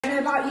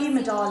about you,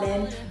 my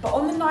darling, but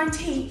on the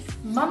 19th,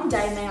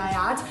 Monday, may I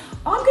add,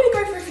 I'm gonna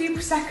go for a few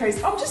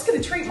Prosecco's. I'm just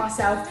gonna treat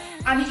myself,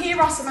 and here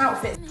are some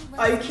outfits.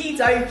 Okie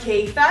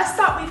dokie. First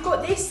up, we've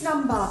got this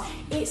number.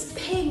 It's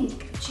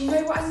pink. Do you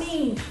know what I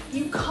mean?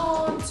 You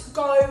can't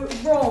go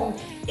wrong.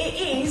 It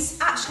is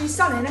actually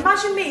stunning.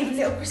 Imagine me with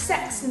little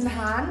Prosecco's in the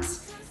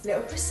hands,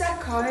 little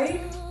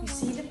Prosecco. You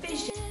see the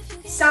vision.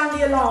 Sound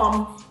the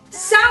alarm.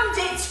 Sound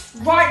it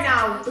right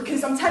now,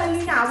 because I'm telling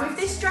you now, with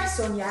this dress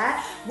on,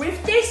 yeah?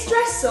 With this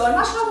dress on,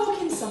 imagine I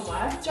walk in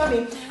somewhere, do you know what I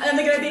mean? And then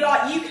they're gonna be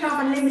like, you can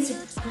have unlimited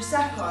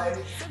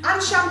Prosecco,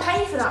 and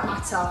champagne for that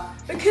matter,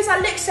 because I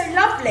look so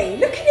lovely.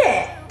 Look at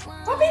it,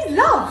 I'm in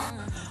love.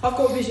 I've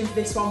got a vision for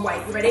this one,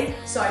 wait, you ready?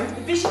 So,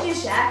 the vision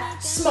is, yeah,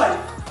 smoke,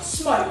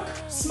 smoke,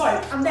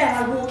 smoke, and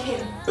then I walk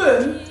in,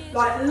 boom,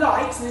 like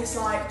lights, and it's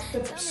like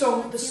the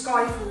song, the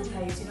Skyfall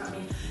plays, you know what I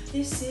mean?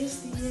 This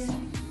is the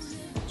end.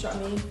 Do you know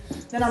what I mean?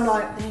 Then I'm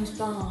like, James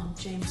Bond.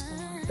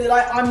 They're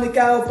like, I'm the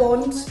girl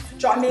Bond. Do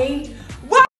you know what I mean?